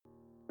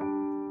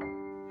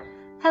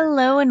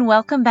Hello and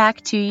welcome back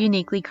to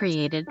Uniquely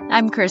Created.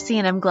 I'm Chrissy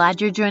and I'm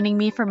glad you're joining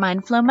me for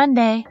Mindflow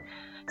Monday.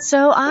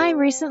 So I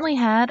recently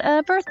had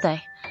a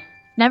birthday.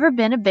 Never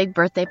been a big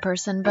birthday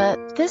person,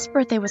 but this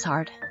birthday was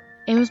hard.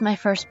 It was my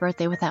first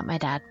birthday without my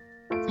dad.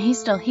 He's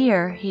still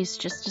here, he's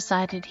just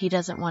decided he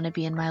doesn't want to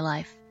be in my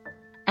life.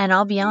 And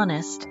I'll be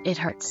honest, it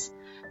hurts.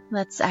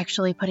 That's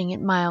actually putting it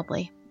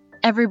mildly.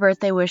 Every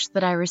birthday wish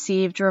that I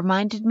received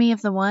reminded me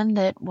of the one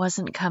that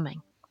wasn't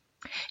coming.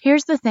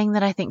 Here's the thing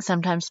that I think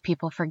sometimes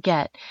people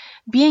forget.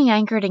 Being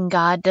anchored in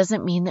God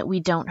doesn't mean that we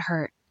don't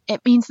hurt.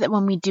 It means that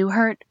when we do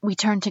hurt, we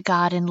turn to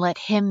God and let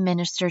Him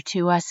minister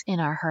to us in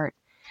our hurt.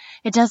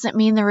 It doesn't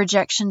mean the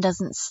rejection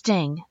doesn't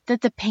sting,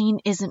 that the pain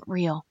isn't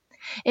real.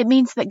 It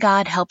means that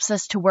God helps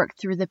us to work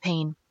through the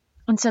pain.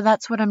 And so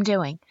that's what I'm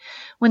doing.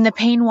 When the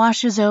pain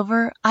washes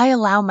over, I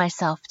allow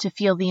myself to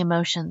feel the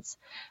emotions.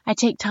 I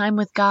take time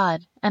with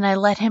God, and I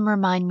let Him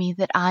remind me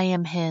that I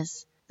am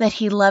His, that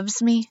He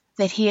loves me,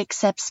 that He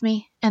accepts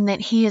me, and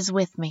that He is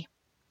with me.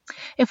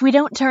 If we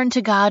don't turn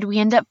to God, we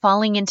end up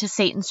falling into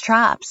Satan's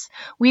traps.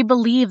 We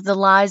believe the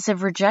lies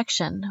of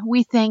rejection.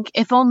 We think,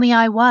 if only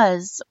I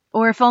was,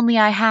 or if only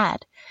I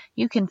had.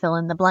 You can fill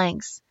in the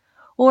blanks.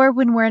 Or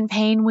when we're in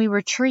pain, we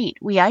retreat,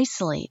 we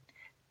isolate.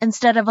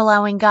 Instead of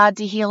allowing God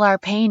to heal our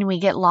pain, we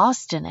get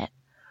lost in it.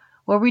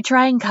 Or we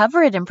try and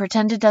cover it and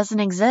pretend it doesn't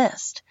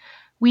exist.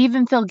 We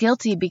even feel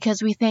guilty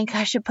because we think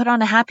I should put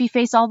on a happy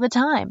face all the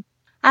time.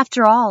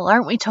 After all,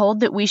 aren't we told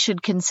that we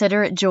should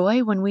consider it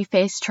joy when we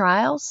face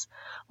trials?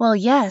 Well,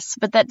 yes,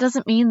 but that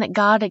doesn't mean that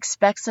God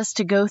expects us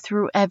to go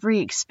through every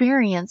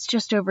experience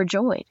just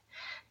overjoyed.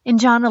 In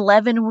John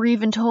 11, we're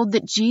even told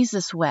that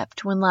Jesus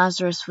wept when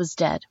Lazarus was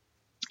dead.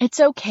 It's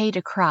okay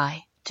to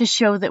cry, to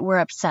show that we're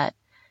upset.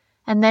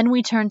 And then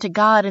we turn to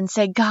God and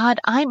say,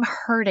 God, I'm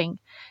hurting.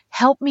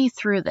 Help me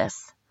through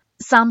this.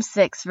 Psalm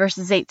 6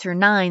 verses 8 through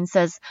 9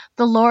 says,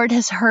 The Lord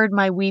has heard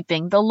my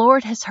weeping. The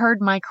Lord has heard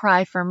my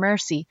cry for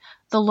mercy.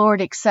 The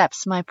Lord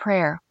accepts my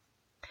prayer.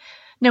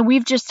 Now,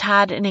 we've just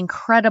had an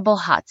incredible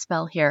hot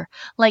spell here,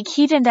 like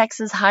heat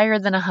indexes higher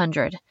than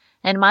 100.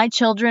 And my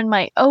children,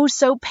 my oh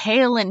so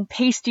pale and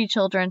pasty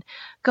children,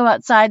 go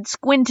outside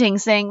squinting,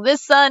 saying, The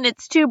sun,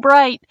 it's too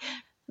bright.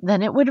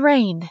 Then it would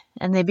rain,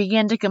 and they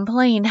began to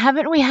complain,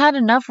 Haven't we had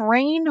enough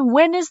rain?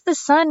 When is the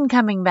sun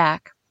coming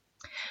back?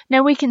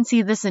 Now we can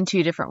see this in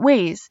two different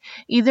ways.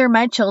 Either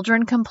my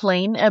children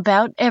complain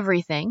about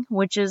everything,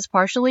 which is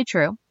partially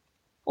true,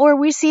 or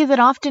we see that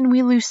often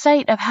we lose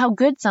sight of how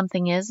good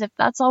something is if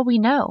that's all we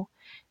know.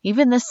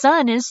 Even the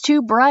sun is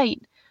too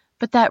bright,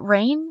 but that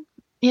rain,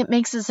 it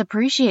makes us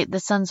appreciate the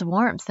sun's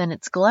warmth and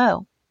its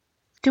glow.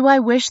 Do I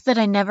wish that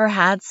I never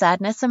had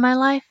sadness in my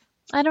life?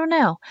 I don't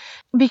know,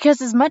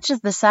 because as much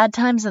as the sad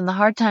times and the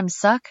hard times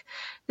suck,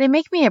 they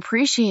make me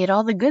appreciate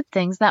all the good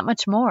things that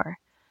much more.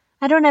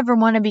 I don't ever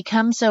want to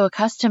become so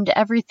accustomed to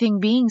everything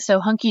being so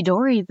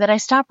hunky-dory that I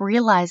stop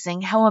realizing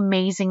how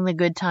amazing the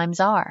good times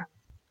are.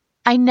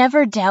 I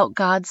never doubt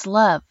God's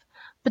love,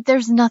 but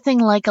there's nothing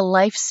like a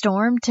life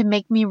storm to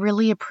make me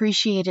really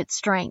appreciate its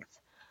strength.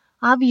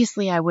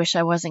 Obviously, I wish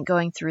I wasn't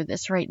going through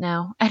this right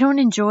now. I don't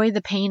enjoy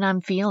the pain I'm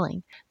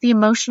feeling, the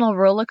emotional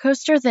roller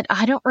coaster that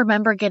I don't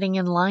remember getting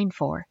in line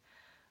for.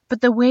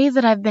 But the way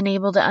that I've been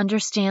able to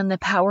understand the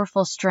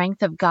powerful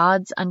strength of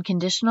God's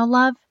unconditional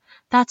love,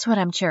 that's what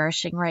I'm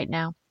cherishing right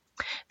now.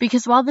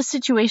 Because while the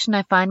situation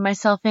I find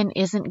myself in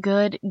isn't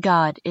good,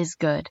 God is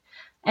good.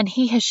 And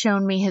He has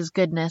shown me His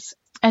goodness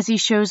as He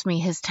shows me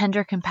His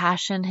tender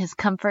compassion, His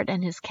comfort,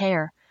 and His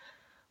care.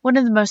 One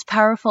of the most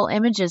powerful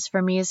images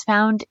for me is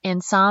found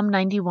in Psalm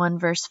 91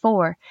 verse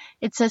 4.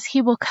 It says,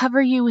 He will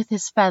cover you with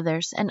His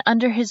feathers, and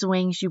under His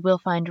wings you will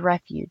find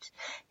refuge.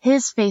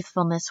 His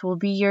faithfulness will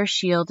be your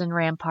shield and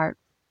rampart.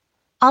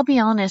 I'll be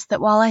honest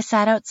that while I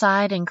sat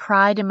outside and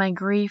cried in my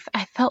grief,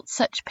 I felt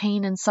such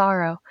pain and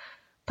sorrow.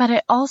 But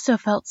I also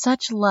felt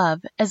such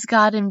love as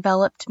God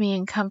enveloped me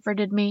and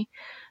comforted me,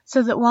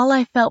 so that while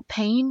I felt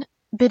pain,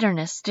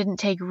 bitterness didn't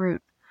take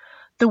root.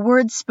 The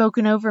words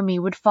spoken over me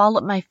would fall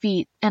at my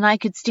feet, and I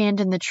could stand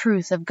in the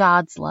truth of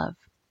God's love.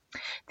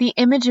 The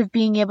image of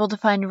being able to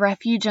find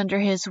refuge under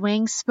His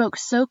wings spoke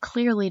so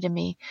clearly to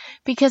me,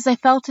 because I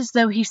felt as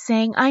though He's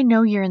saying, I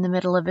know you're in the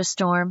middle of a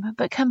storm,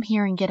 but come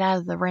here and get out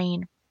of the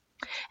rain.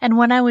 And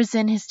when I was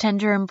in His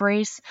tender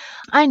embrace,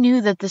 I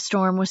knew that the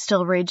storm was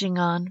still raging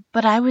on,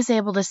 but I was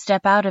able to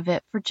step out of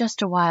it for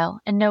just a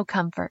while and know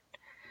comfort.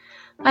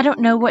 I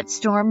don't know what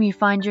storm you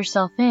find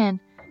yourself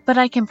in, but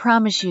I can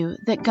promise you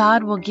that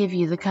God will give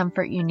you the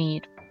comfort you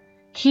need.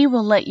 He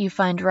will let you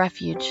find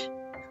refuge.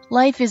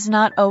 Life is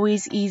not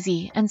always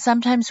easy, and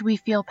sometimes we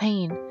feel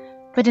pain,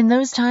 but in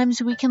those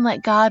times we can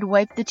let God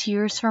wipe the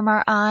tears from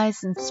our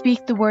eyes and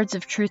speak the words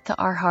of truth to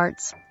our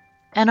hearts.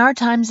 In our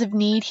times of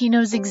need, He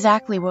knows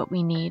exactly what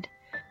we need.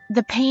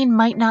 The pain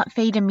might not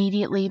fade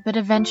immediately, but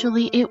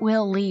eventually it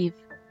will leave.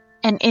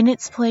 And in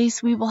its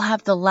place, we will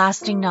have the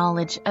lasting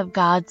knowledge of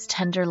God's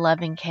tender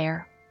loving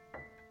care.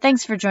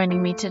 Thanks for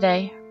joining me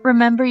today.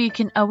 Remember, you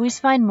can always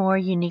find more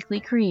Uniquely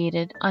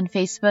Created on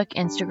Facebook,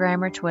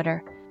 Instagram, or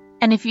Twitter.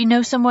 And if you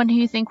know someone who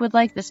you think would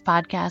like this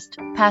podcast,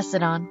 pass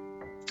it on.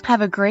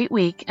 Have a great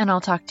week, and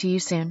I'll talk to you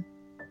soon.